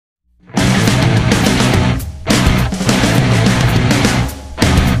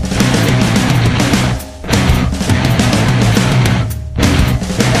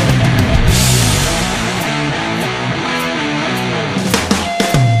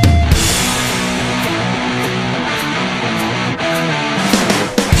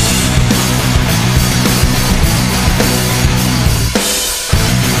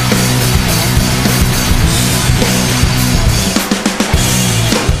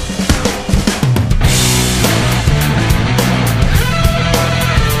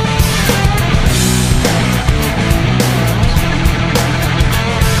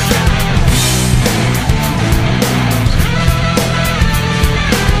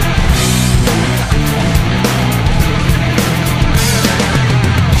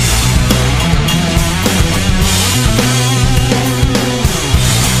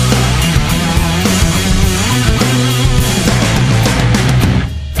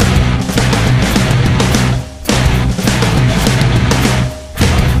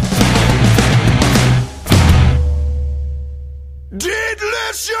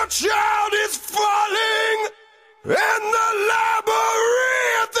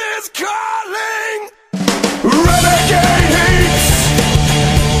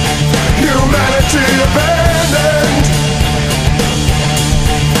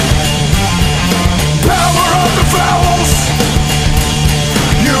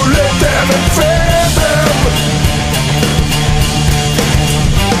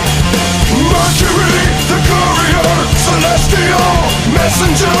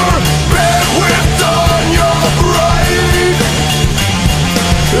passenger, bandwidth on your right.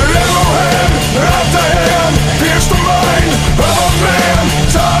 Arrowhead out the hand, pierce the mind of a man,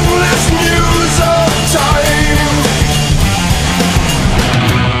 tongueless muse of time.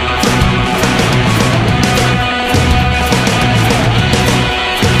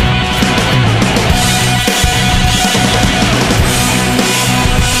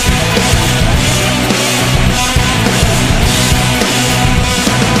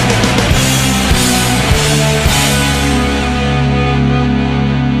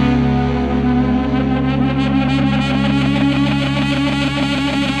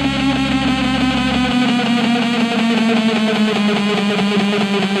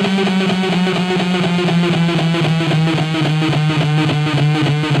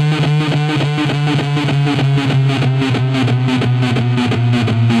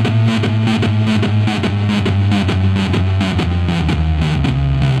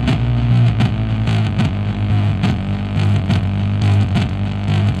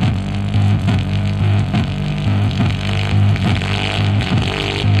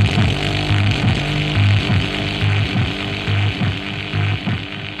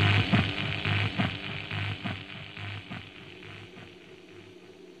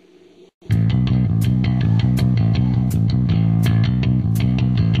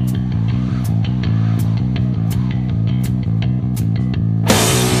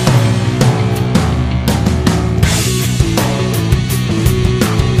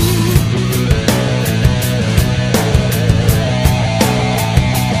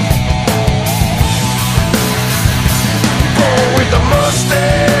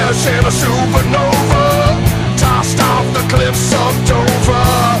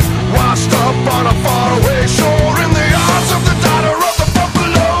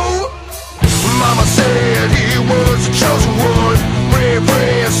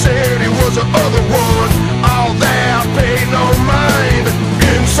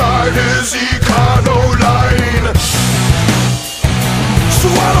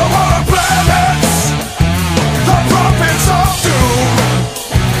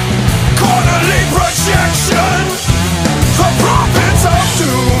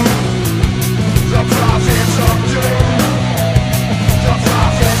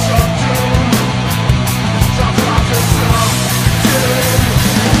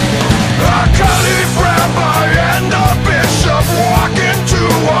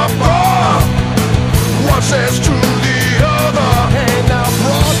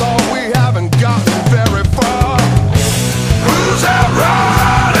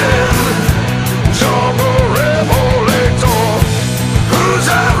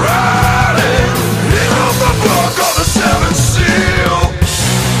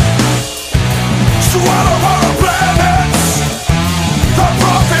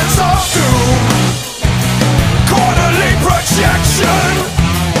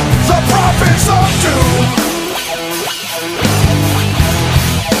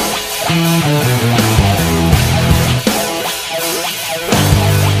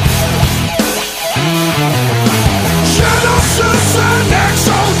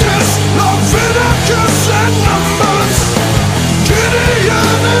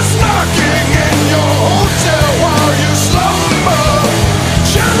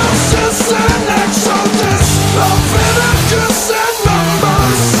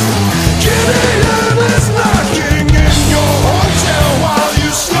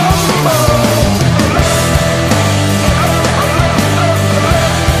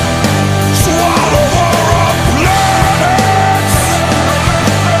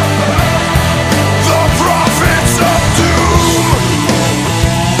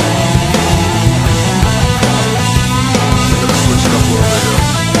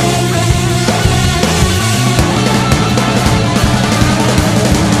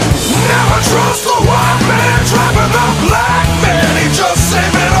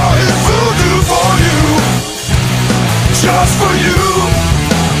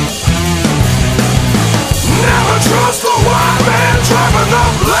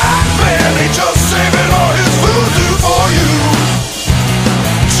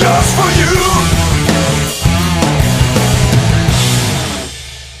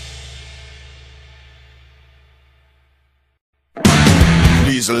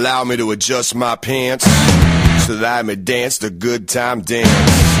 Please allow me to adjust my pants so that I may dance the good time dance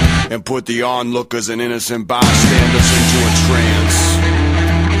and put the onlookers and innocent bystanders into a trance.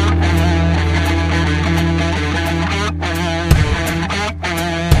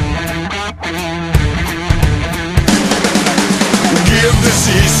 Give the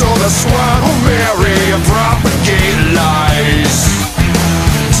sea so the swine will marry and propagate lies.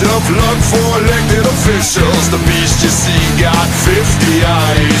 of luck for elected officials. The beast you see got 50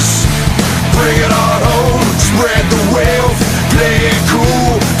 eyes. Bring it on home, spread the wealth, play it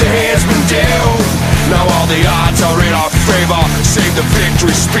cool, the hand's been dealt. Now all the odds are in our favor, save the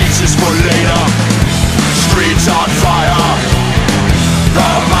victory speeches for later. Streets on fire, the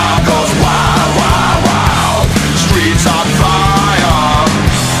mob goes wild, wild, wild. Streets on fire,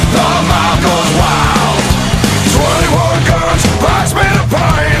 the mob goes wild. 21 guns, box made of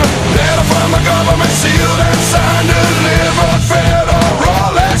pine, letter from the government, sealed and signed, delivered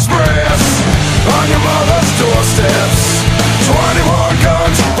Federal Express on your mother's doorsteps. 21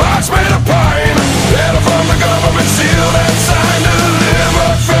 guns, box made of pine, letter from the government, sealed and signed,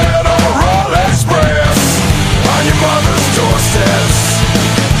 delivered Federal Express on your mother's doorsteps.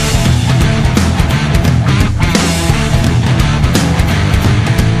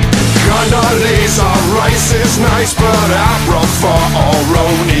 Condoleezza Rice is nice, but I prefer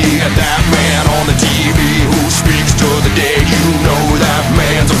Aroni. And that man on the TV who speaks to the dead, you know that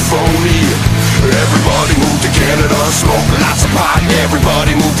man's a phony. Everybody move to Canada, smoke lots of pot.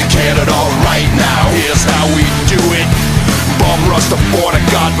 Everybody move to Canada right now. Here's how we do it. Bum rush the border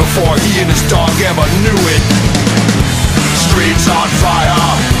guard before he and his dog ever knew it. Streets on fire,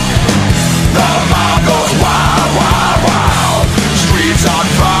 the mob goes wild, wild, wild. Streets on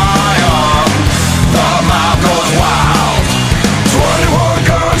fire, the mob goes wild. 21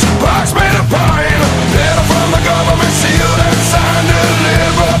 guns, box made of pine, letter from the government, sealed and signed,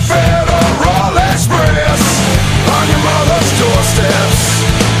 delivered Federal Express on your mother's doorsteps.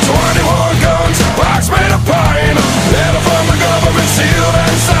 21 guns, box made of pine, letter from the government, sealed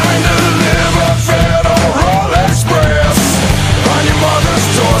and signed, delivered Federal Express on your mother's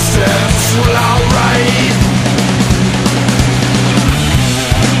doorsteps. Well, alright.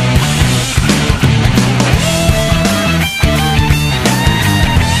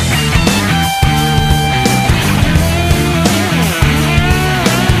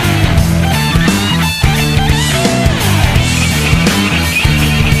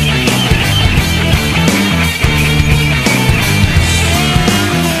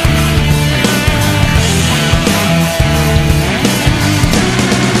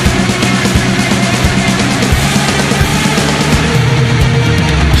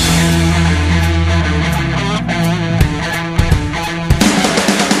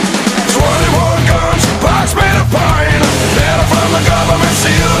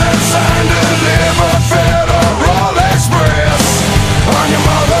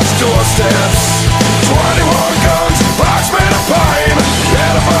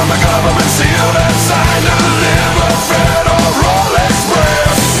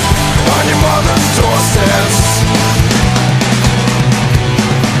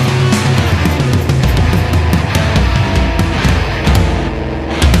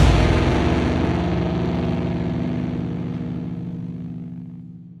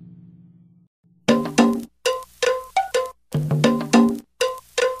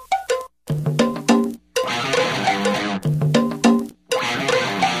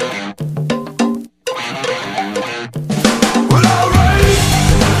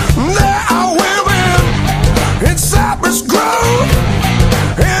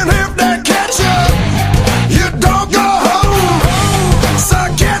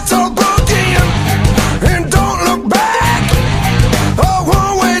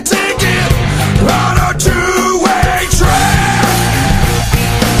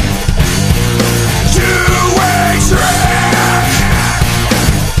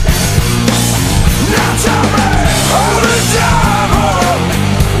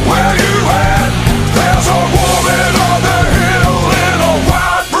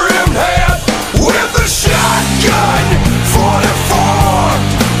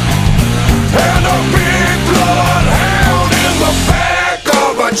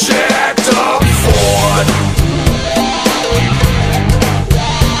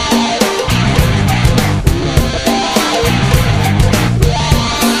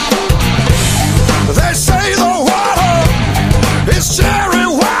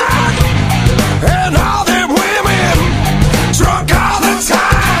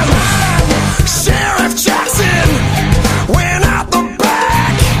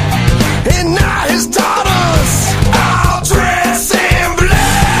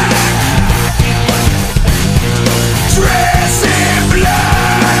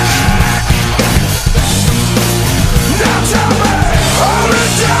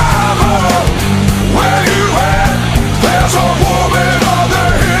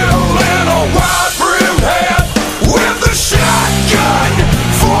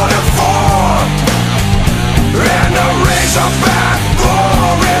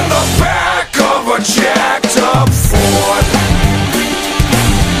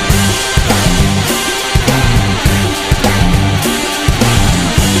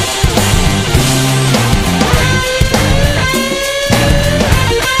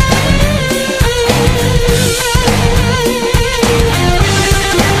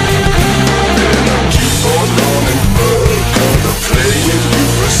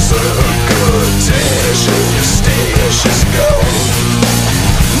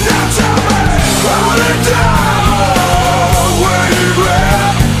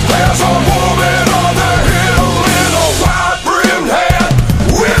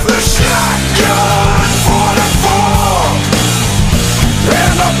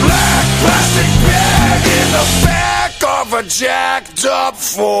 up,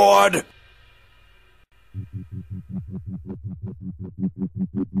 Ford.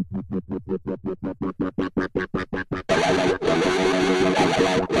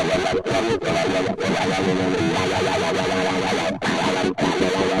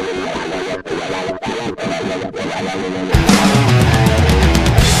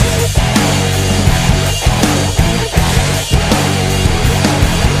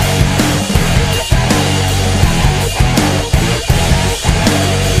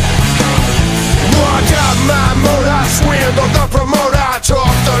 Swindled the promoter,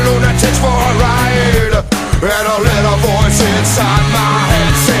 took the lunatics for a ride, and a little voice inside my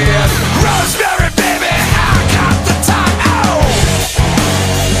head said, Rosemary, baby, I got the time. Oh!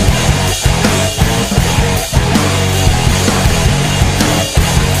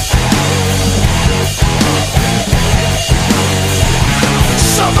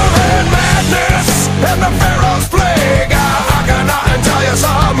 Suffering madness and the Pharaoh's plague. I cannot tell you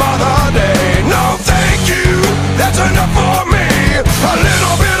some other day. No, thank you. That's enough for me. A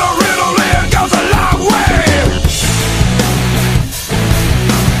little bit of riddling goes a long way.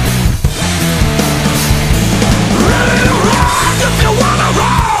 Ready to rock if you wanna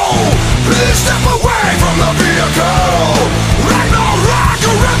roll. Please step away from the vehicle. Ragnarok,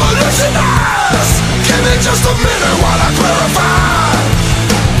 a revolutionist. Give me just a minute while I clarify.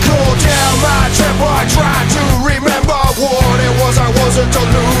 Cool down my temper, try to remember what it was I wasn't to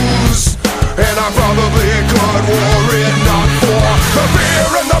lose. And I probably could war it not for the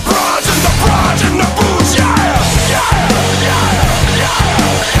beer and the bronze and the bronze and the booze. Yeah, yeah, yeah, yeah.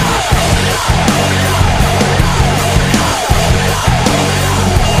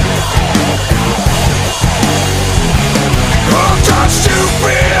 I'm just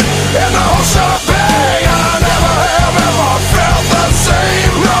stupid and the whole shebang. I never have ever felt the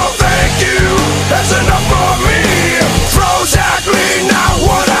same. No, thank you. That's enough for me. Prozactly, not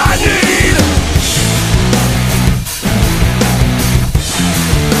what I need.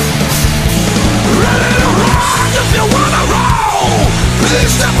 Ready to rock if you wanna roll.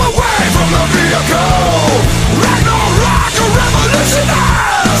 Please step away from the vehicle. Ragnarok, a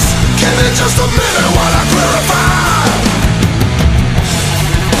revolutionist. Give me just a minute while I clarify.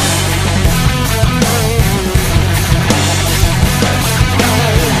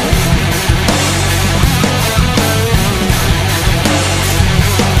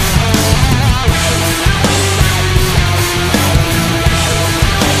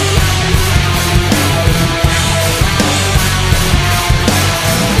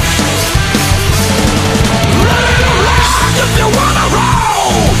 If you wanna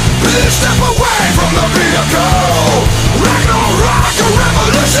roll, please step away from the vehicle. Ragnarok, a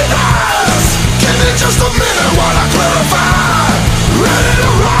revolutionist. Give me just a minute while I clarify. Ready to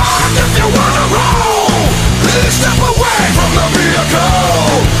rock if you wanna roll. Please step away from the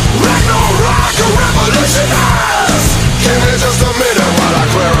vehicle. Ragnarok, a revolutionist. Give me just a minute while I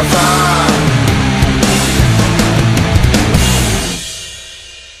clarify.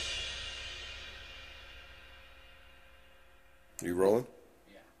 You rolling?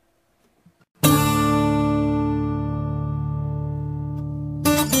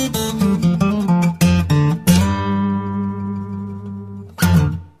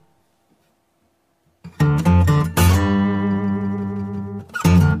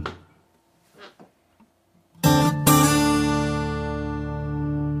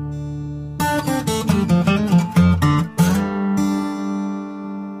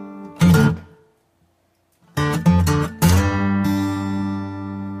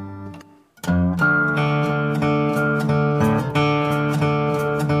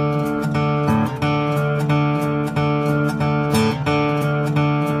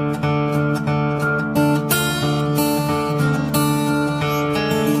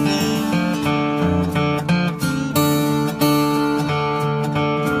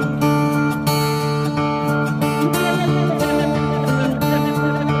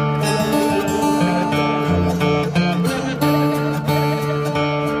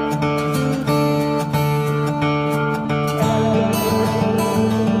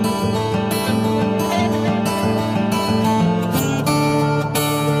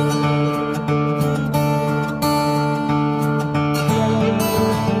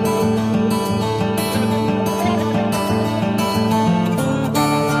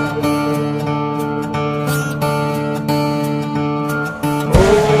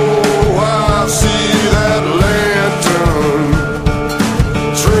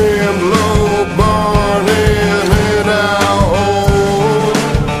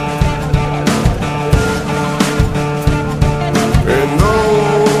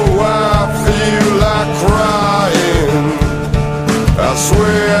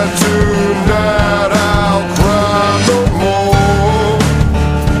 swear tonight I'll cry no more.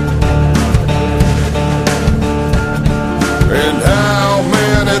 And how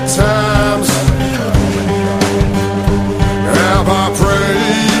many times have I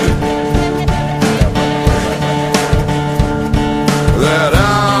prayed that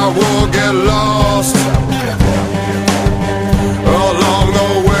I will get lost along the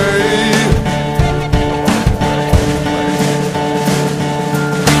way.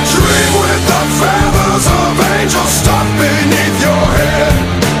 Dream with the feathers of angels stuck beneath your head.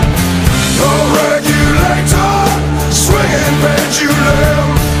 A regulator, swinging pendulum.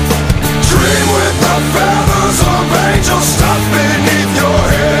 Dream with the feathers of angels stuck beneath your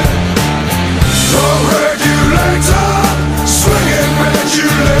head. A regulator, swinging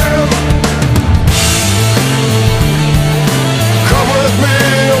pendulum. Come with me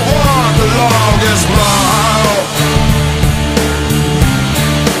and walk the longest mile.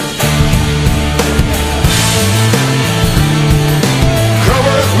 Come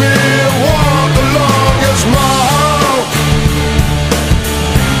with me and walk the longest mile.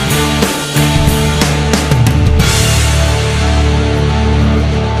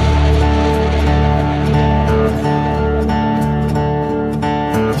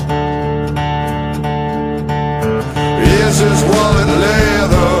 Is his wallet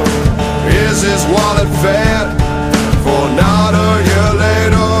leather? Is his wallet fat? For not a year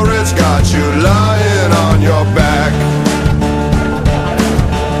later it's got you lying on your back.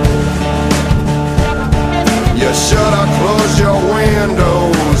 You should have closed your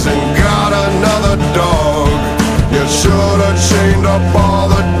windows and got another dog. You should have chained up all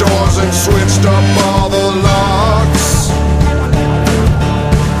the doors and switched up all the locks.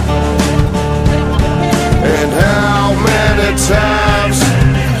 And how many times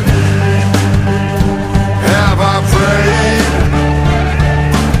have I prayed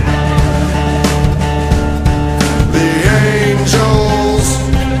the angels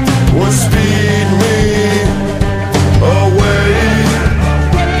would speed me away?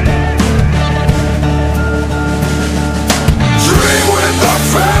 Dream with the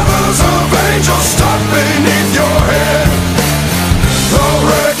feathers of angels stuck beneath your head. The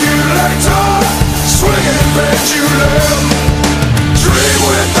regulator, swinging pendulum. Dream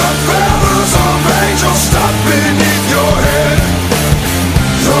with the feathers of angels stuck beneath your head.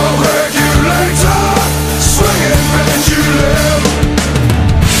 The regulator, swinging pendulum.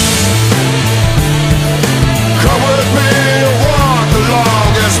 Come with me and walk the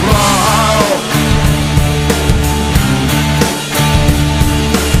longest mile.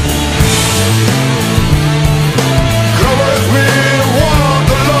 Come with me and walk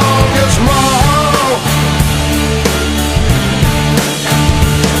the longest mile.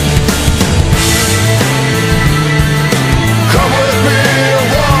 Come with me and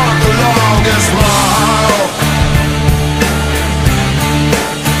walk the longest mile.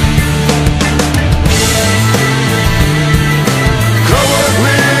 Come with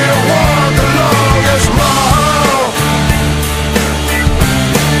me and walk the longest mile.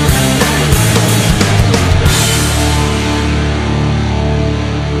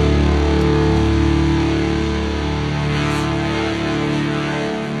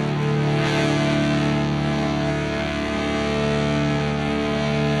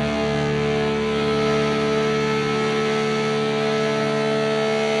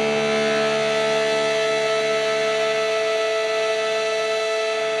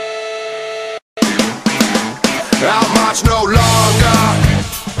 I'll march no longer,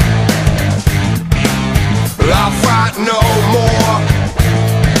 I'll fight no more.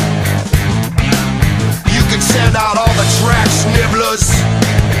 You can send out all the track snibblers,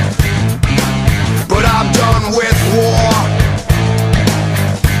 but I'm done with war.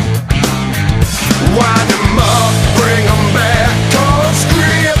 Wind them up, bring them back,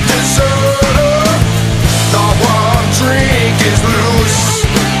 conscript deserter. The one drink is loose.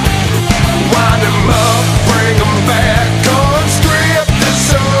 Wind them up, bring them back, conscript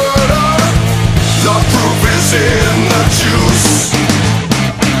deserter. The proof is in the juice.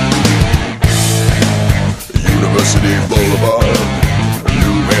 University Boulevard,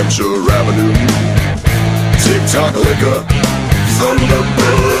 New Hampshire Avenue. TikTok liquor,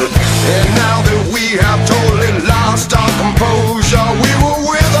 Thunderbird. And now that we have totally lost our composure, we will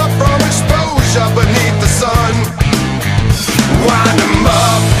wither from exposure beneath the sun. Wind them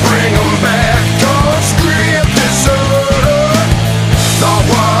up, bring them back, conscript deserter. The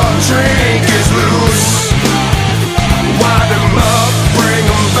one drink is loose.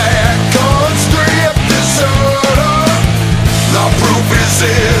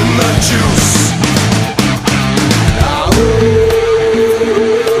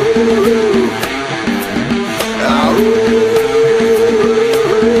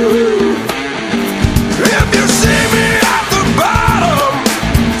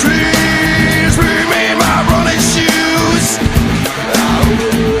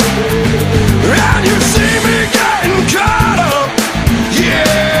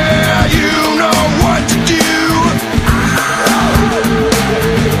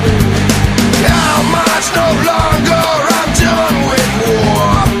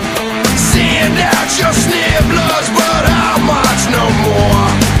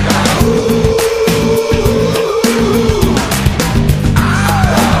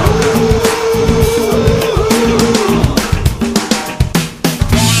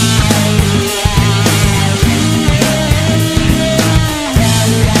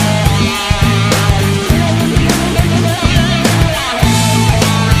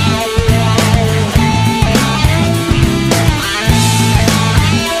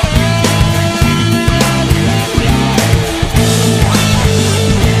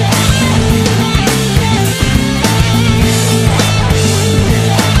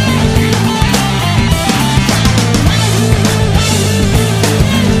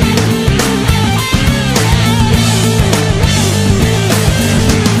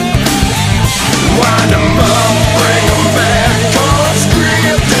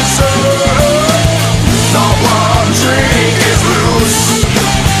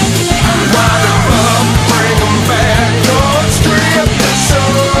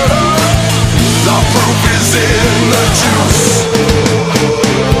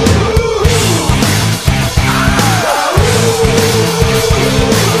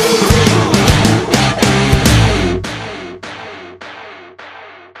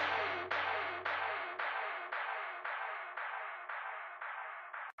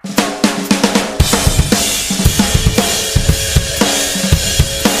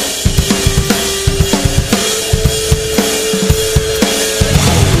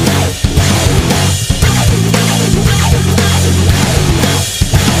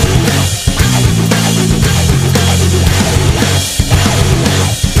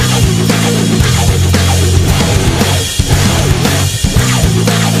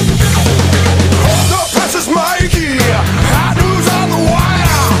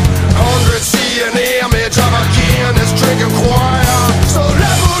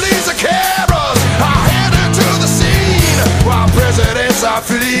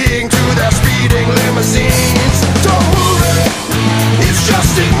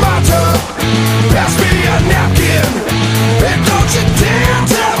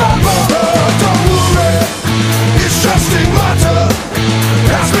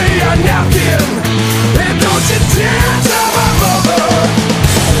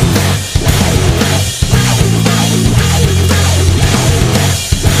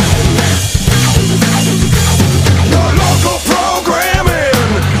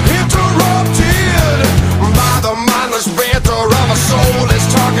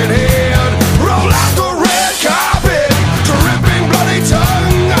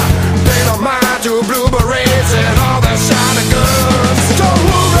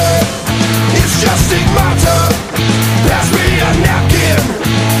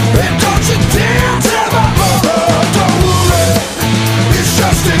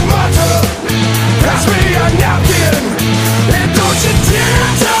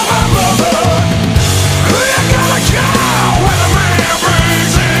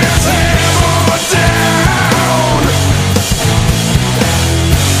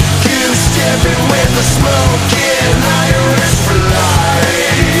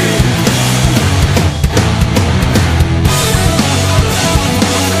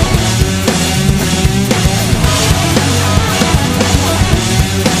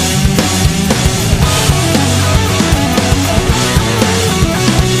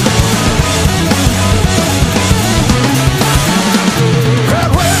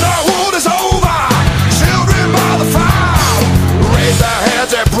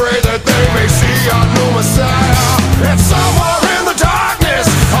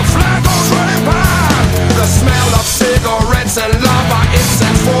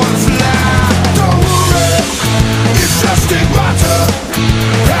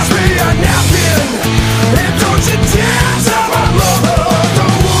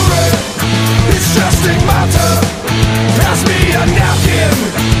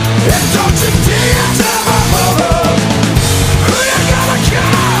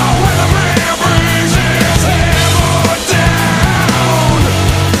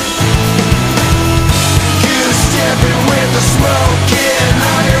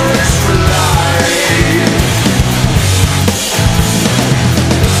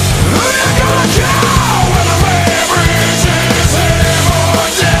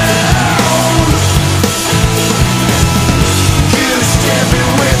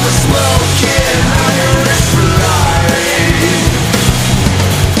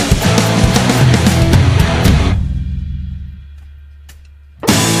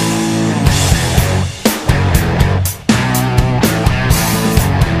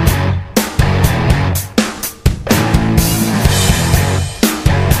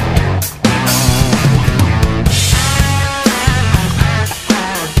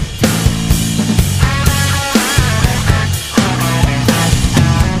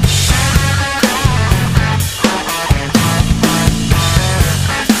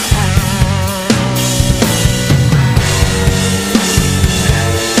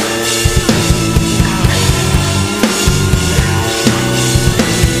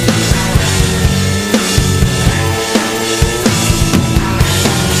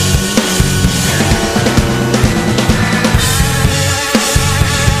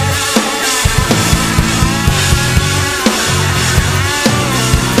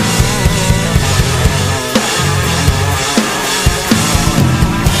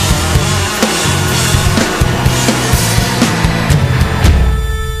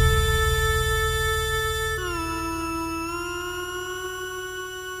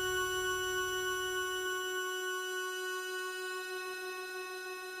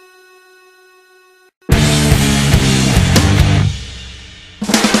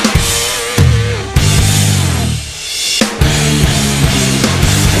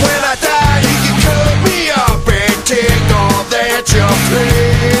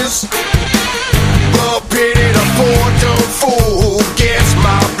 place. But pity the poor dumb fool who gets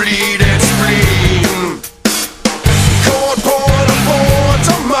my bleeding spleen. Corn porn aboard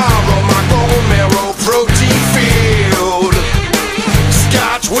tomorrow, my bone marrow protein field.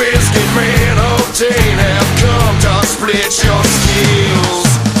 Scotch whiskey man obtain have come to split your skills.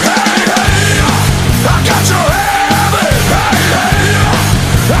 Hey, hey, I got your heaven. Hey, hey,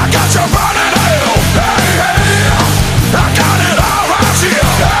 I got your burning hell. Hey, hey, I got it all right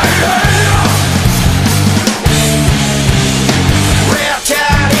here. Hey, hey.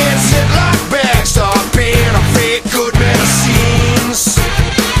 Red-tied heads sit like bags, start being a fake good medicines.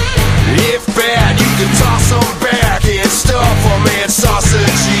 If bad, you can toss them back and stuff them in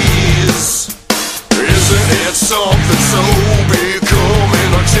sausages. Isn't it something so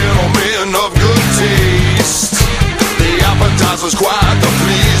becoming a gentleman of good taste? The appetizer's quite the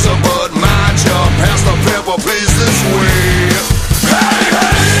pleaser, but mind you, pass the pepper please this way. Hey,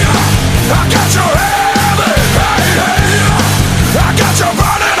 hey, I got your heaven. Hey, hey, I got your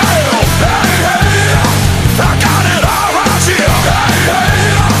burning hell. Hey, hey, I got it all right here. Hey, hey.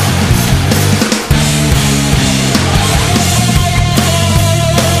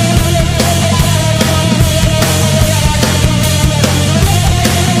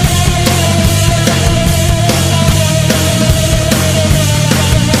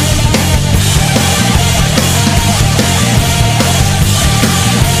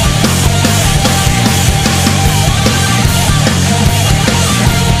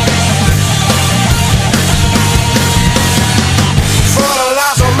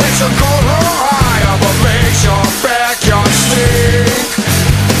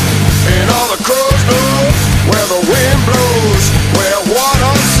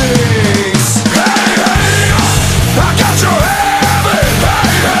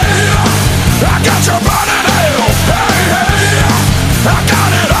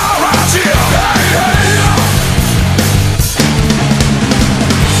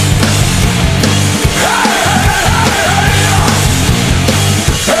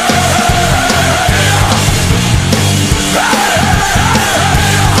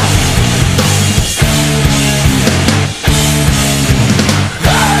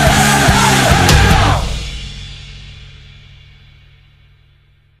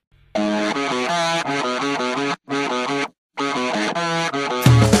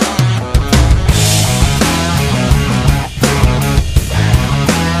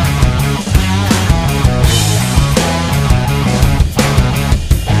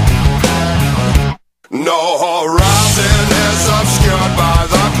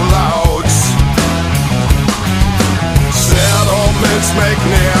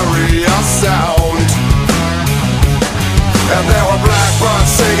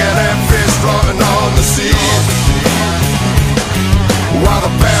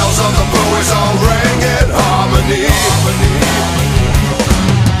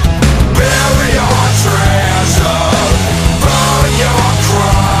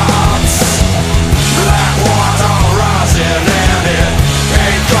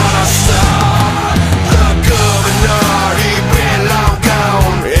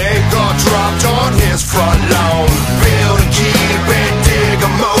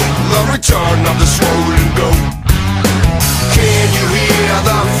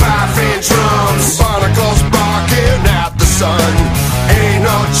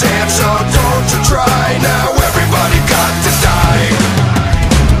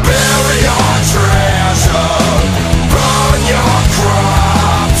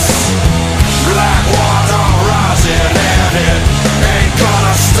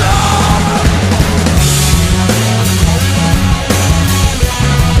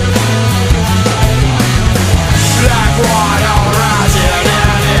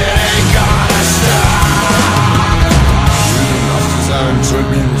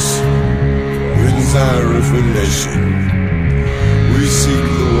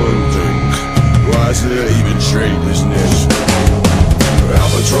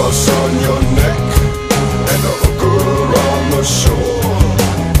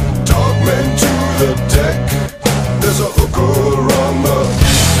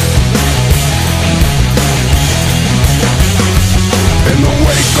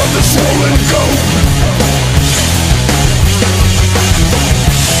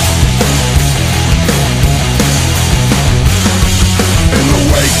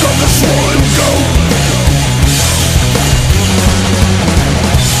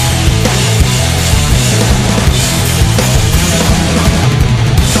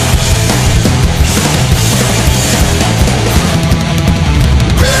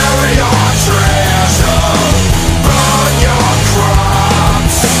 Bury your treasure, burn your crown.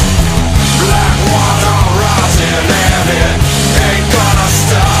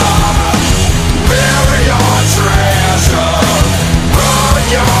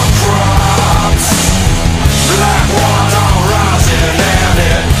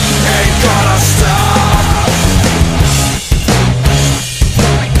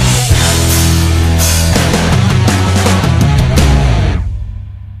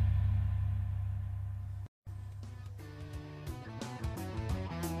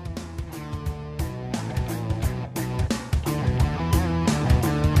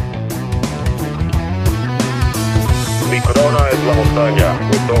 montaña,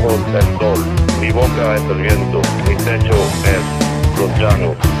 mis ojos el sol, mi boca es el viento, mi techo es los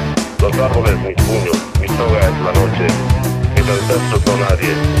llanos, los árboles mis puños, mi soga es la noche, mis ancestros son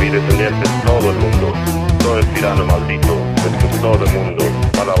nadie, mi descendiente es todo el mundo. Soy el tirano maldito, destructor del mundo,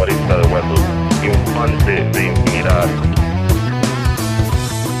 malabarista de huesos, infante de infinidad.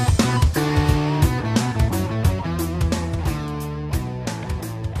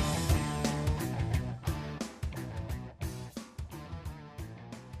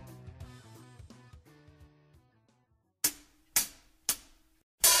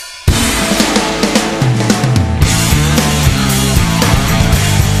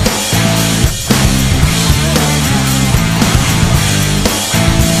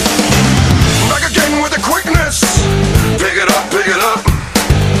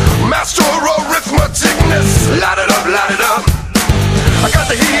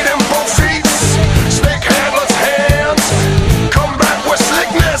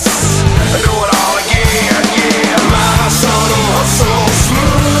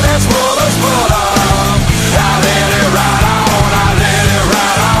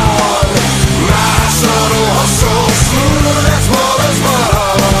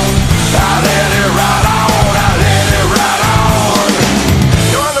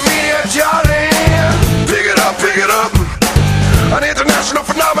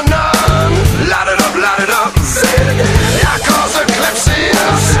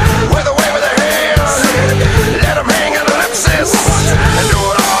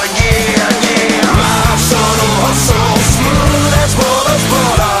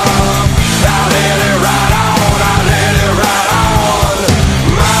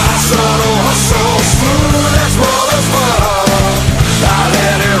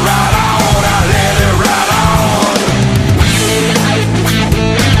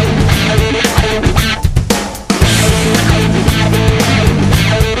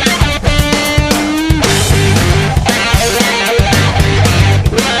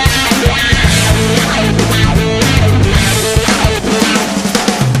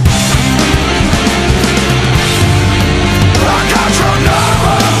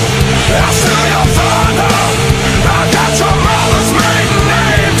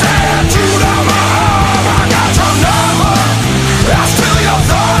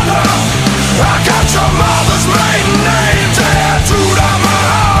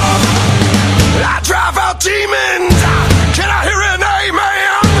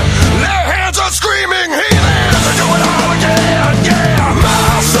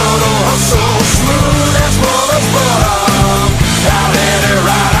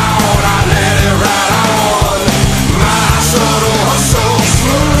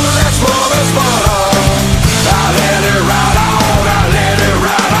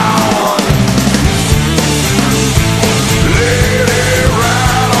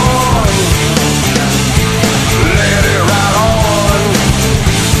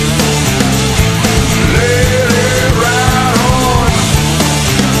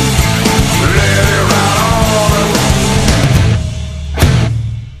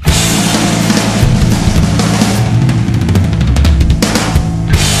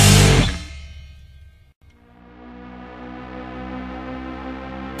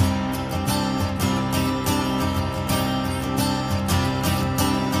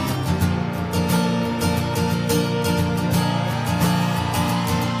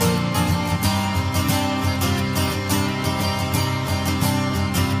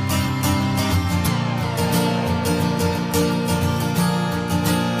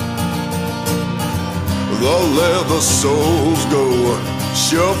 Leather soles go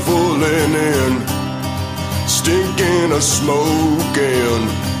shuffling in, stinking of smoke and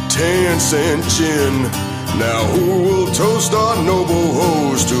 10-cent chin. Now who will toast our noble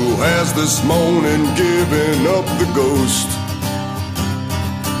host who has this morning given up the ghost?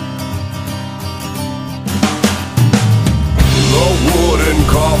 The wooden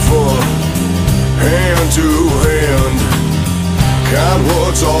coffer, hand to hand, kind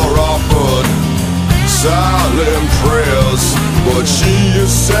words are offered, silent prayers, but she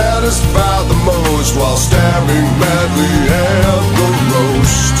is satisfied the most while stabbing madly at the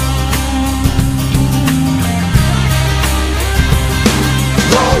roast.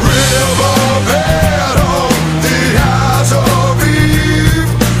 The river bed of the eyes of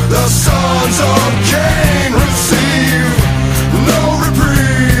Eve, the sons of Cain receive no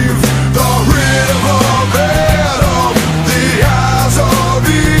reprieve. The river bed of the eyes of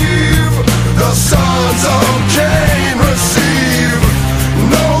Eve, the sons of Cain receive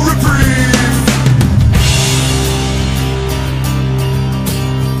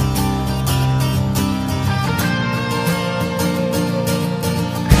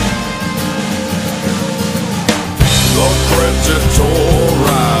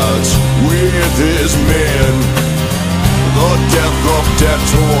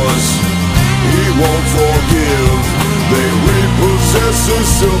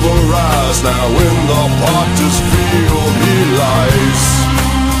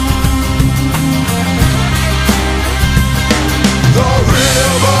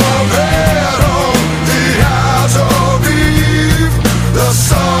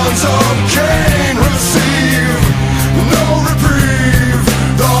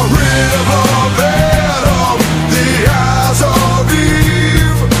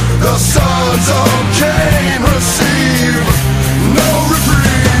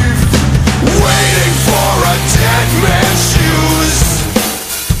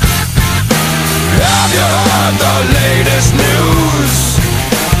with the latest news.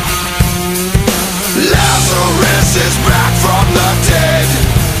 Lazarus is back from the dead,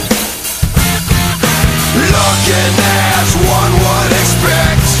 looking as one would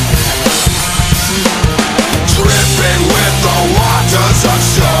expect, dripping with the waters of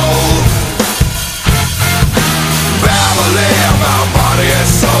soul, babbling about body and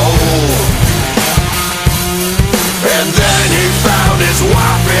soul. And then he found his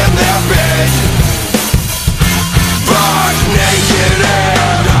wife in their bed, buck naked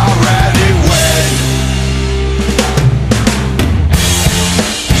and already wed.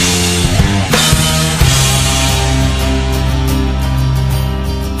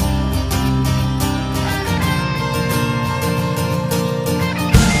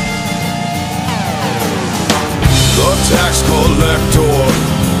 The tax collector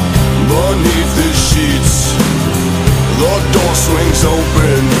beneath his sheets, the door swings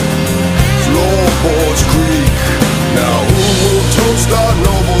open, floorboards creak. Now who will toast our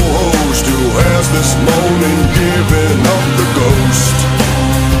noble host who has this morning given up the ghost?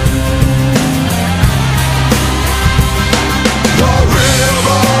 The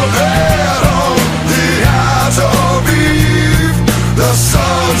river Adam, the eyes of Eve, the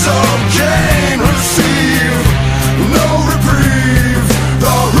sons of Cain receive no reprieve.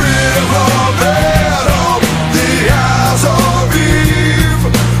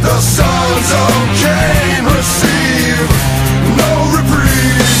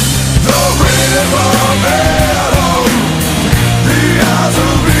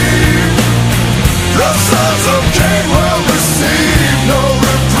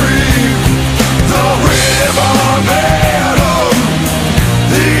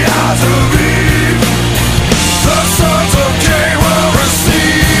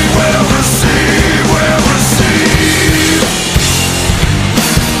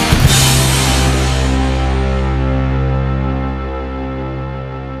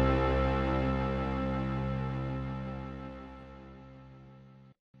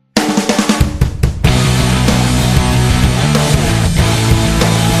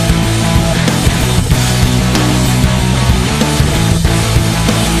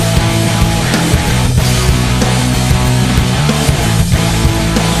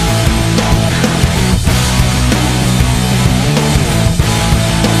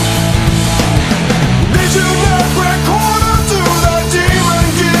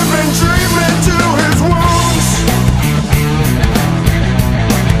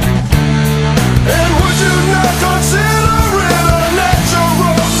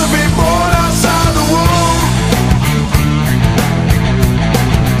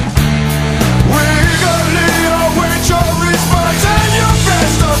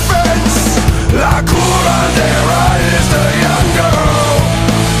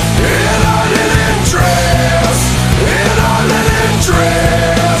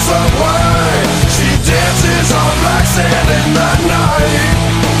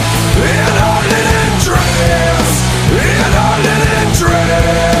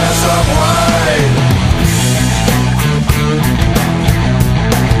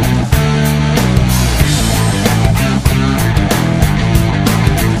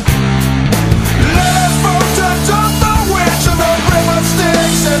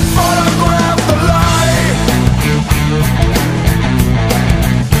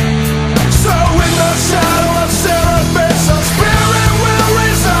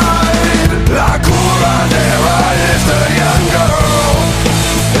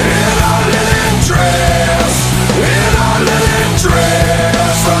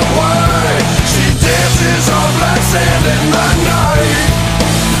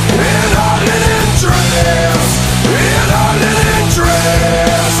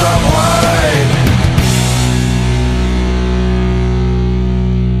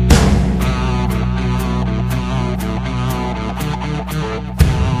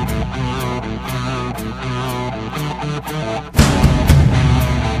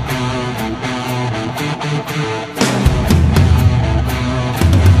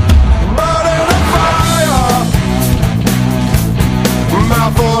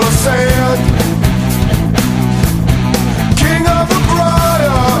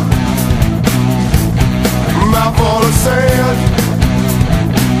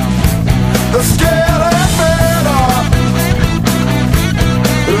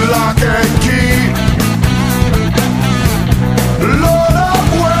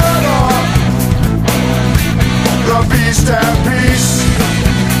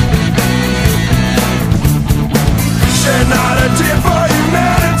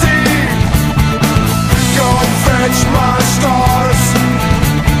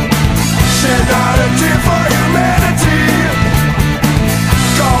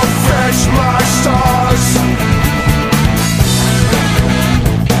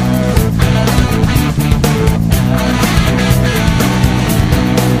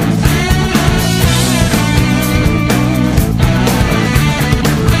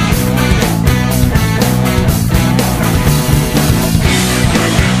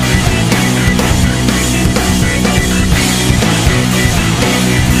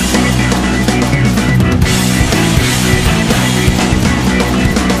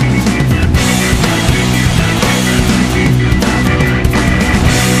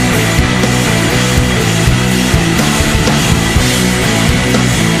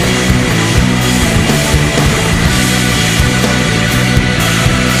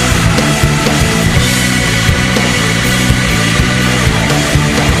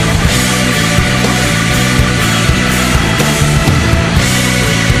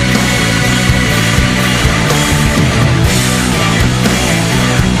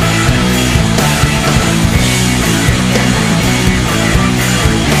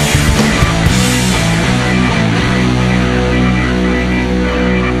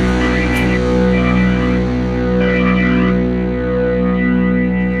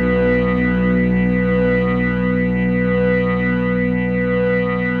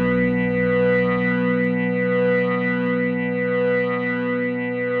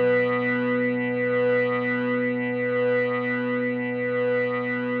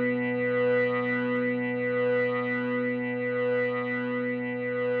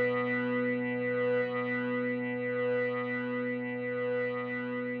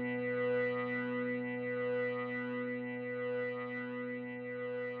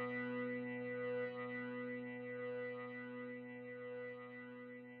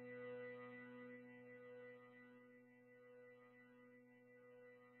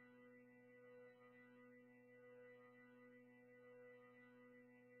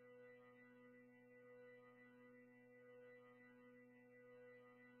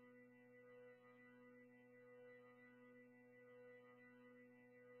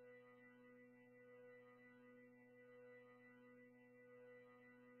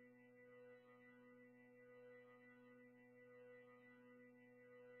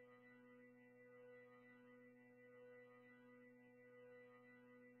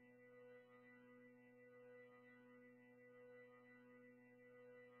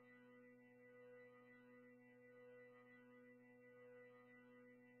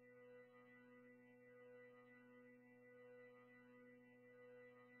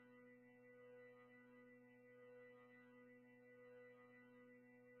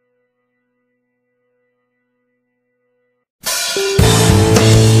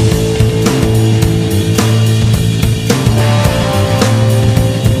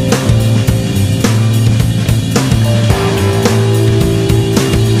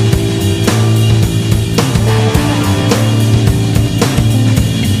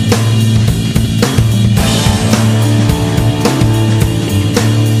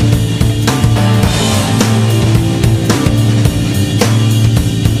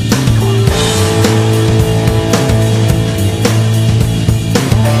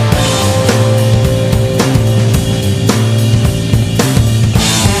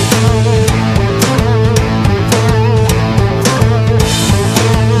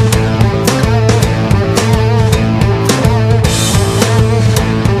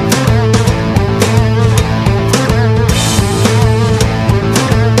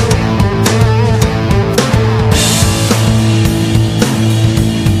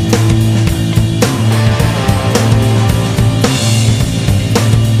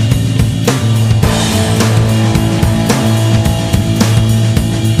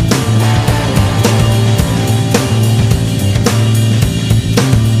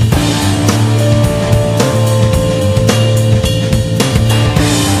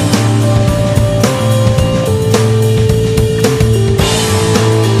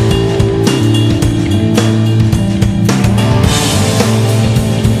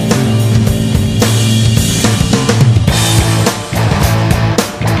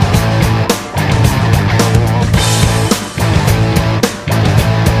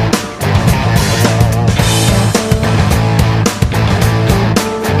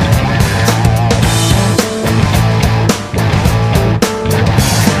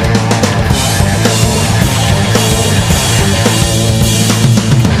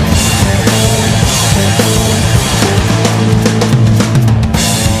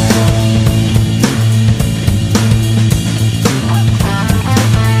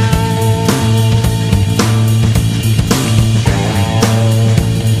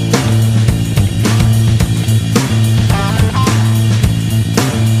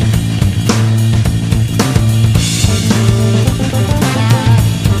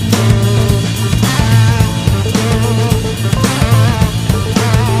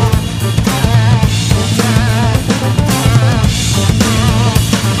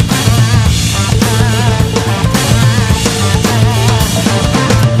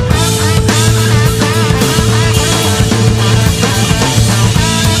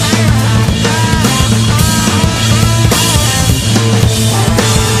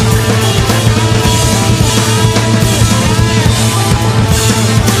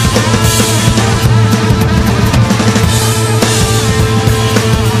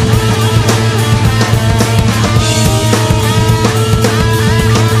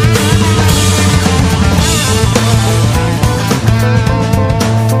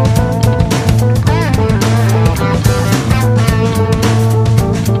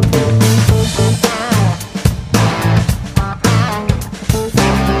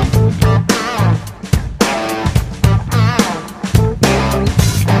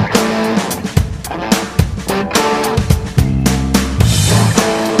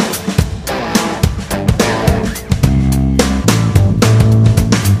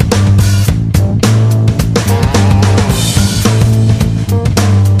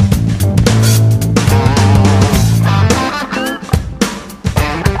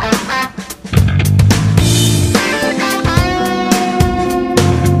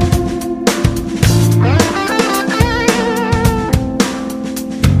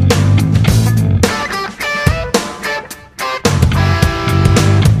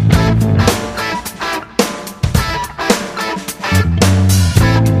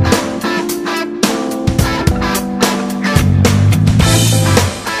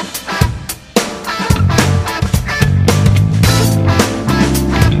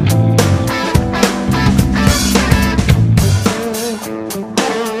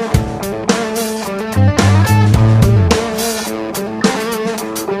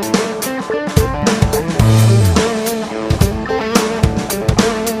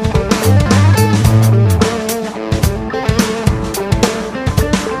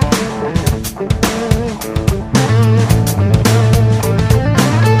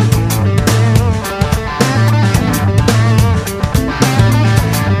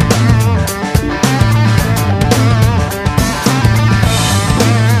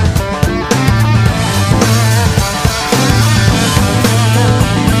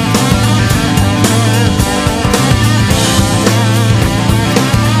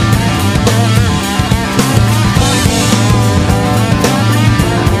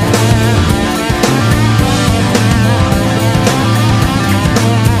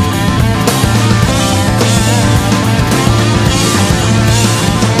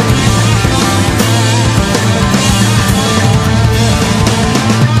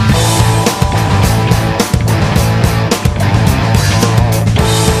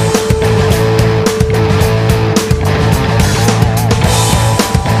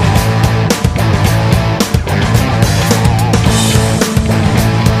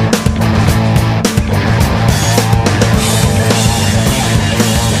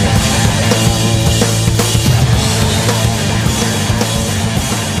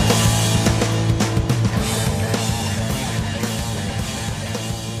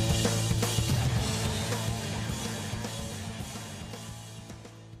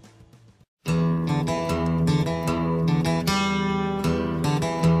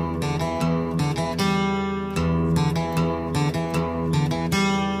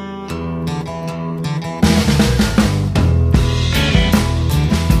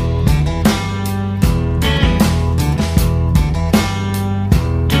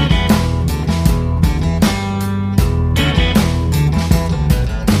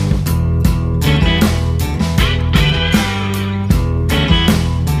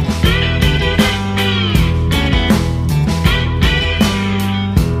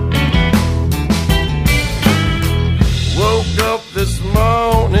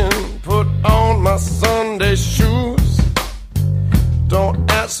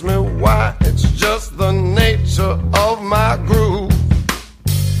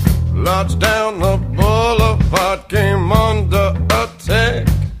 marched down the boulevard, came under attack.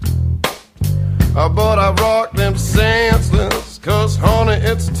 But I rocked them senseless, 'cause honey,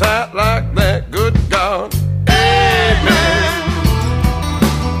 it's tight like that. Good God, amen.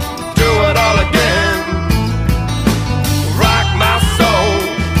 Do it all again. Rock my soul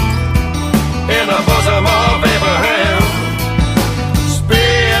in the bosom of Abraham.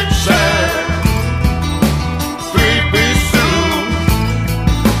 Spit shine, creepy Sue.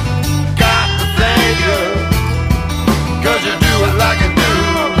 Got to thank you, 'cause you do it like you do.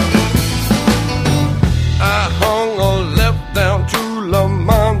 I hung a left down to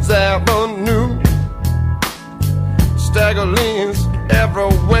Lamont's Avenue. Staggerlings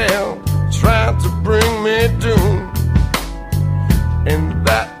everywhere trying to bring me doom. And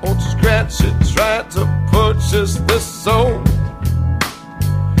that old scratchy tried to purchase this soul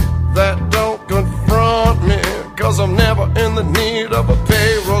that don't confront me, 'cause I'm never in the need of a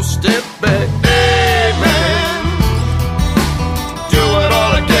payroll. Step back.